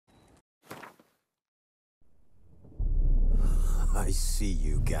I see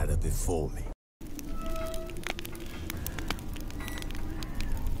you gather before me.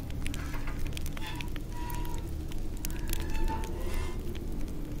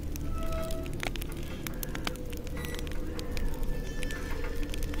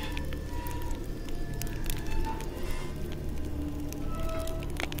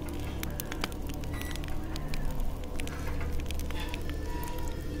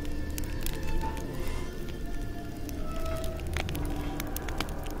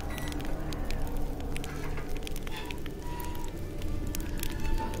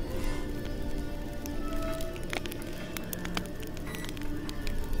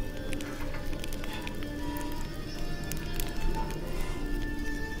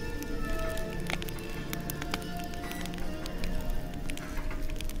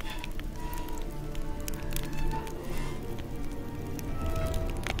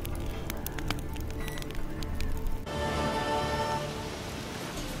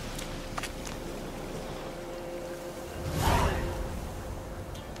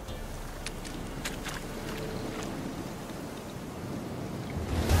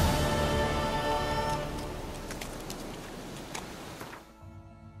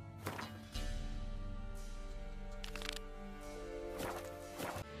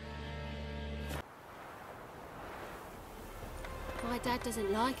 My dad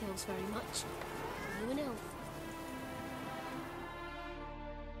doesn't like elves very much. Are you an elf?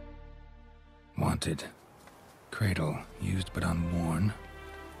 Wanted. Cradle, used but unworn.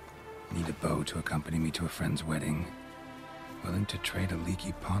 Need a bow to accompany me to a friend's wedding. Willing to trade a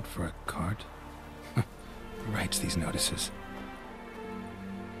leaky pot for a cart? Who writes these notices?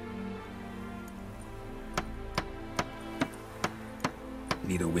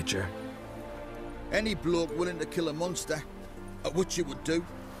 Need a witcher? Any bloke willing to kill a monster, a witcher would do.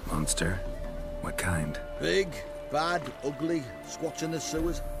 Monster? What kind? Big, bad, ugly, squats in the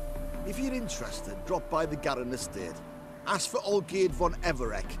sewers. If you're interested, drop by the Garren estate. Ask for Olgierd von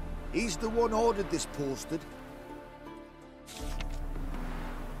Everek. He's the one ordered this posted.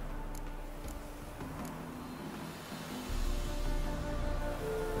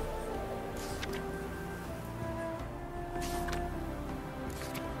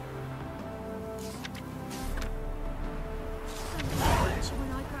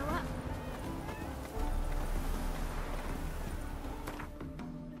 When I grow up.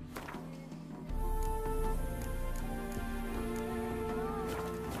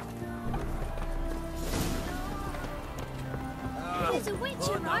 He's a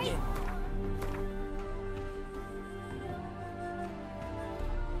witcher, right?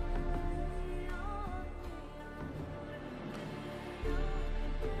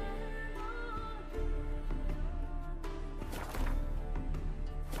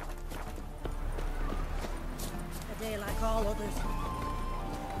 A day like all others.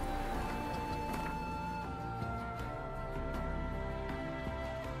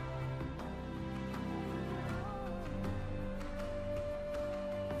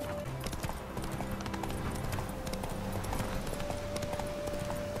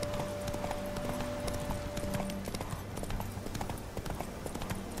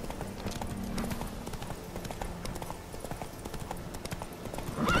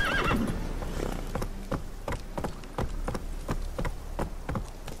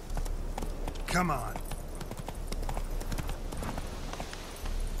 Come on.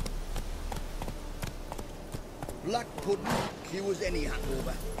 Black pudding, cures any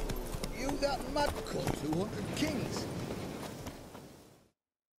hangover. You that mad cunt 200 kings.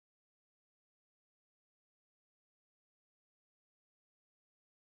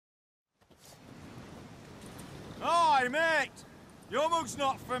 Hi, mate! Your mug's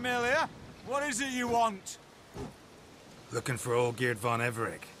not familiar. What is it you want? Looking for Olgierd von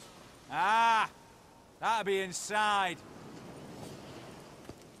Everek. Ah, that'll be inside.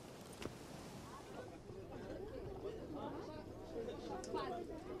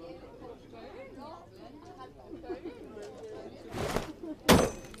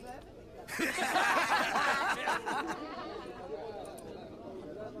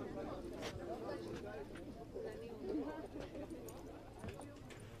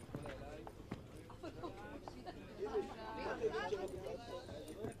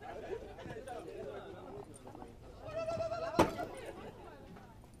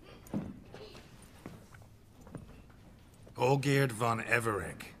 Olgierd von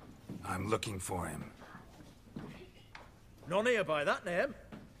Everek. I'm looking for him. None here by that name.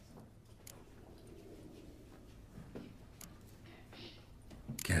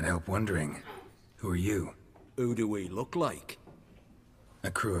 Can't help wondering. Who are you? Who do we look like?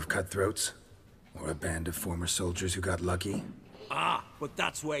 A crew of cutthroats? Or a band of former soldiers who got lucky? Ah, but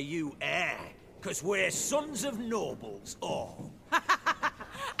that's where you err. 'Cause we're sons of nobles, all.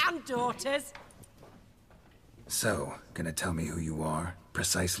 And daughters. So, gonna tell me who you are,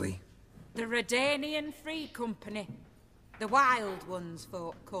 precisely? The Redanian Free Company. The Wild Ones,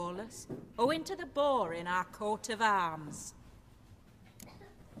 folk call us. Owing to the boar in our coat of arms.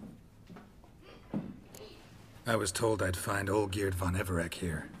 I was told I'd find Olgierd von Everec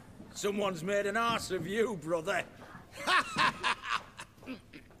here. Someone's made an arse of you, brother.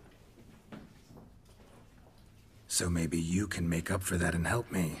 So maybe you can make up for that and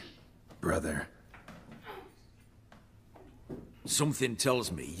help me, brother. Something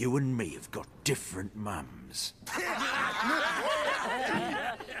tells me you and me have got different mums.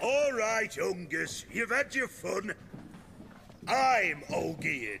 All right, Ungus, you've had your fun. I'm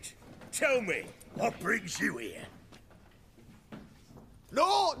Olgierd. Tell me, what brings you here?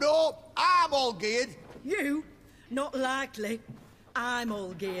 No, I'm all geared. You? Not likely. I'm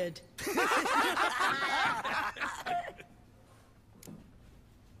all geared.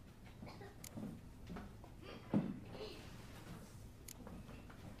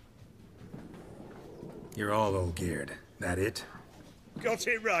 You're all Olgierd, that it? Got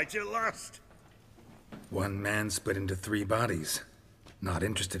it right at last. One man split into 3 bodies. Not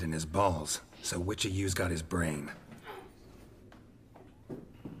interested in his balls, so which of you's got his brain?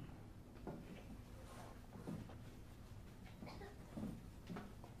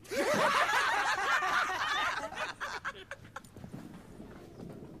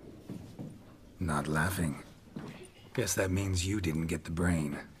 Not laughing. Guess that means you didn't get the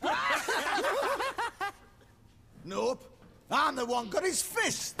brain. Nope. I'm the one got his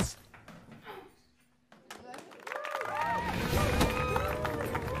fists.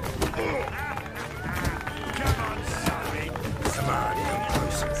 Come on, young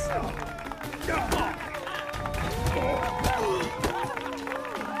person.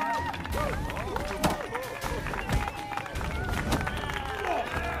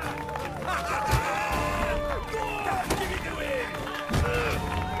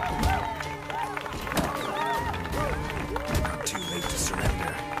 Not too late to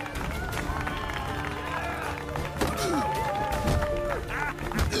surrender.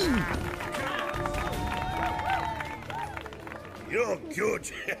 You're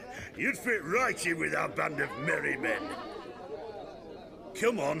good. You'd fit right in with our band of merry men.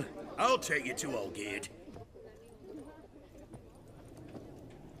 Come on, I'll take you to Olgierd.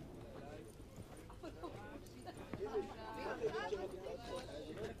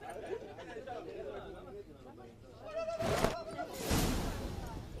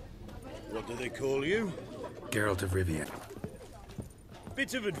 What do they call you? Geraltof-Rivia.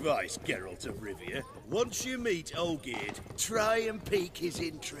 Bit of advice, Geraltof-Rivia. Once you meet Olgierd, try and pique his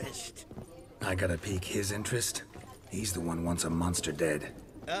interest. I gotta pique his interest? He's the one wants a monster dead.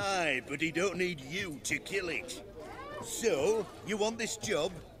 Aye, but he don't need you to kill it. So, you want this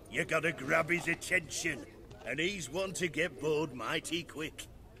job? You gotta grab his attention. And he's one to get bored mighty quick.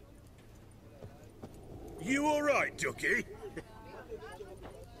 You alright, Ducky?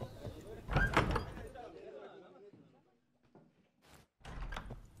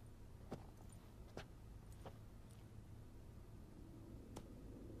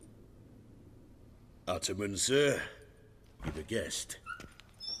 Ottoman, sir. You've a guest.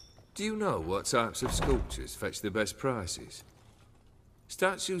 Do you know what types of sculptures fetch the best prices?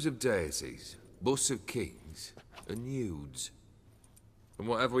 Statues of deities, busts of kings, and nudes. And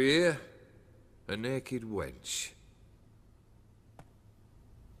what have we here? A naked wench.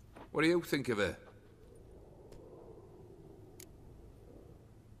 What do you think of her?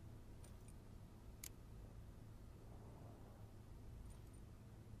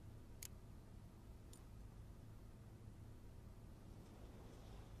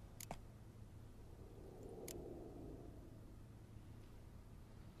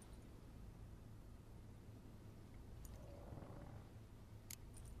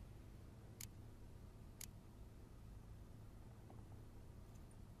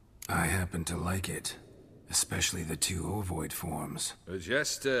 I happen to like it. Especially the 2 ovoid forms. A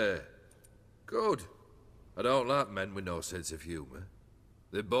jester. Good. I don't like men with no sense of humour.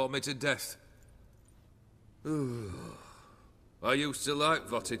 They bore me to death. I used to like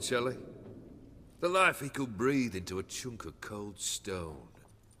Botticelli. The life he could breathe into a chunk of cold stone.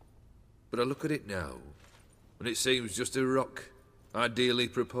 But I look at it now, and it seems just a rock, ideally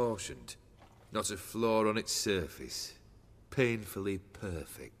proportioned. Not a flaw on its surface. Painfully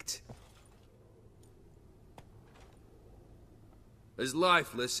perfect. As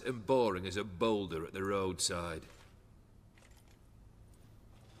lifeless and boring as a boulder at the roadside.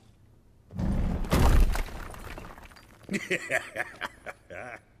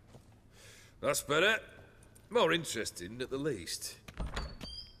 That's better. More interesting, at the least.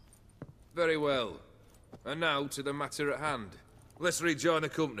 Very well. And now to the matter at hand. Let's rejoin the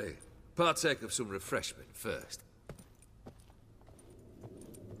company. Partake of some refreshment first.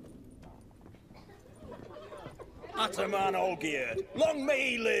 Ataman Olgierd, long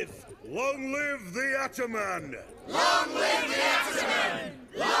may he live! Long live the Ataman! Long live the Ataman!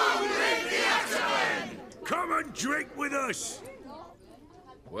 Long live the Ataman! Come and drink with us!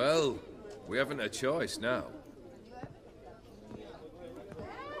 Well, we haven't a choice now.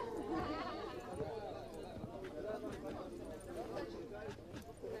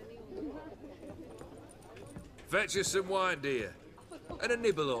 Fetch us some wine, dear. And a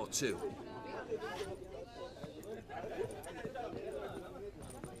nibble or two.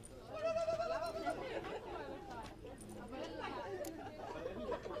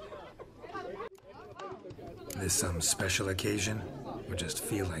 This some special occasion? Or just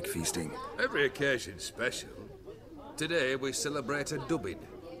feel like feasting? Every occasion's special. Today we celebrate a dubbing.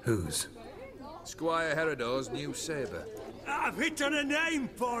 Whose? Squire Herodor's new sabre. I've hit on a name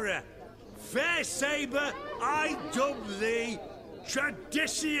for her. Fair Sabre, I dub thee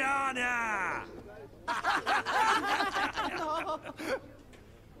Tradiciana!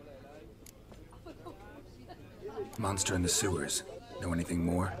 Monster in the sewers. Know anything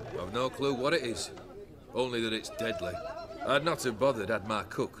more? I've no clue what it is. Only that it's deadly. I'd not have bothered had my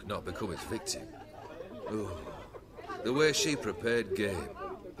cook not become its victim. Ooh. The way she prepared game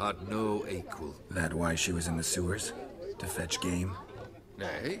had no equal. That why she was in the sewers? To fetch game?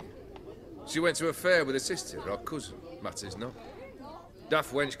 Nay. She went to a fair with a sister or cousin, matters not.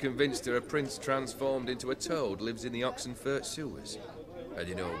 Daft wench convinced her a prince transformed into a toad lives in the Oxenfurt sewers. And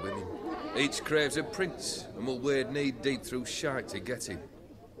you know women. Each craves a prince and will wade knee-deep through shite to get him.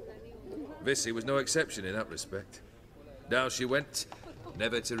 Vissy was no exception in that respect. Down she went,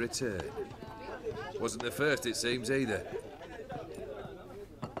 never to return. Wasn't the first, it seems, either.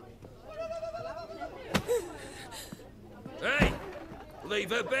 Hey! Leave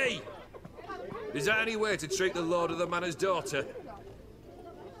her be! Is that any way to treat the lord of the manor's daughter?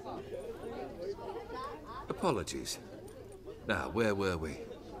 Apologies. Now, where were we?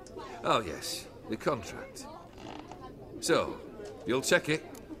 Oh, yes, the contract. So, you'll check it?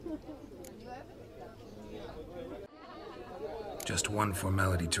 Just one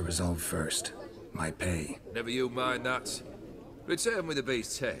formality to resolve first. My pay. Never you mind that. Return with the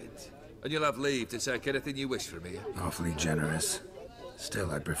beast's head, and you'll have leave to take anything you wish from here. Awfully generous.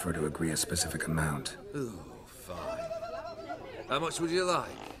 Still, I'd prefer to agree a specific amount. Ooh, fine. How much would you like?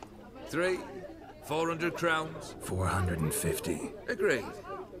 3? 400 crowns? 450. Agreed.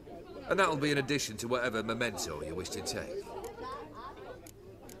 And that'll be in addition to whatever memento you wish to take.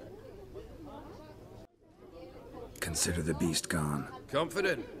 Consider the beast gone.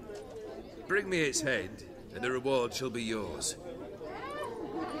 Confident? Bring me its head, and the reward shall be yours.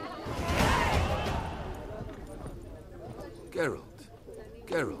 Geralt.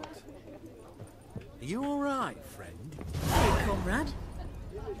 Geralt. Are you all right, friend? Hey, comrade.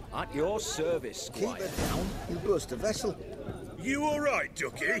 At your service, Squire. Keep it down, you burst a vessel. You all right,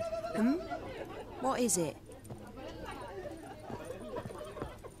 Ducky? What is it?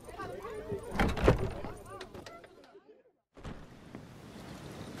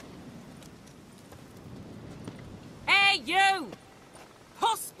 Hey, you!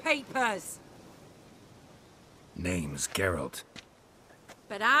 Puss papers! Name's Geralt.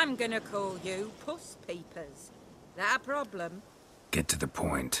 But I'm gonna call you Puss Peepers. That a problem? Get to the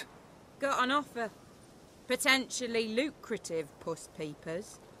point. Got an offer. Potentially lucrative Puss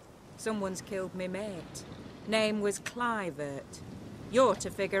Peepers. Someone's killed me mate. Name was Clivert. You're to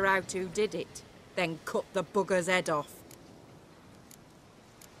figure out who did it, then cut the bugger's head off.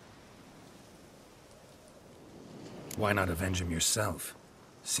 Why not avenge him yourself?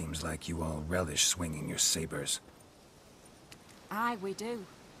 Seems like you all relish swinging your sabers. Aye, we do.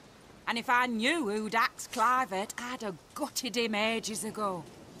 And if I knew who'd axed Clivert, I'd have gutted him ages ago.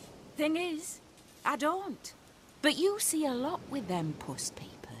 Thing is, I don't. But you see a lot with them Puss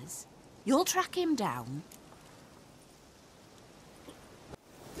Peepers. You'll track him down.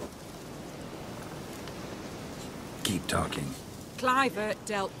 Keep talking. Clivert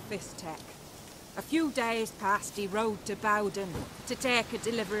dealt Fistech. A few days passed, he rode to Bowden to take a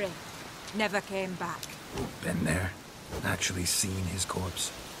delivery. Never came back. Been there? Actually seen his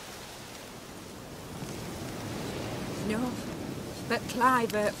corpse? No, but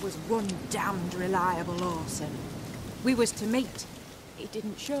Clivert was one damned reliable horseman. We was to meet. He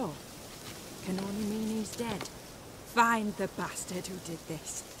didn't show. Can only mean he's dead. Find the bastard who did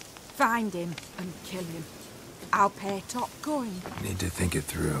this. Find him and kill him. I'll pay top coin. Need to think it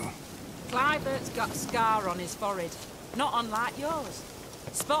through. Clivert's got a scar on his forehead, not unlike yours.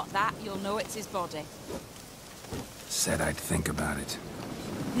 Spot that, you'll know it's his body. Said I'd think about it.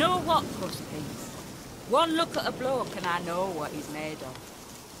 Know what, Puss-Piece? One look at a bloke and I know what he's made of.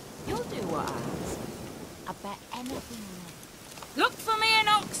 You'll do what I ask. I bet anything on it. Look for me in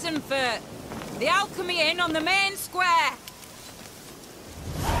Oxenfurt! The Alchemy Inn on the main square!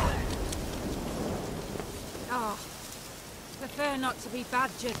 Oh, prefer not to be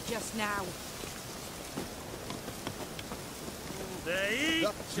badgered just now. They eat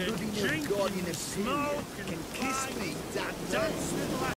That bloody and drink Guardian and of smoke Syria and can kiss fight me, and damn dance with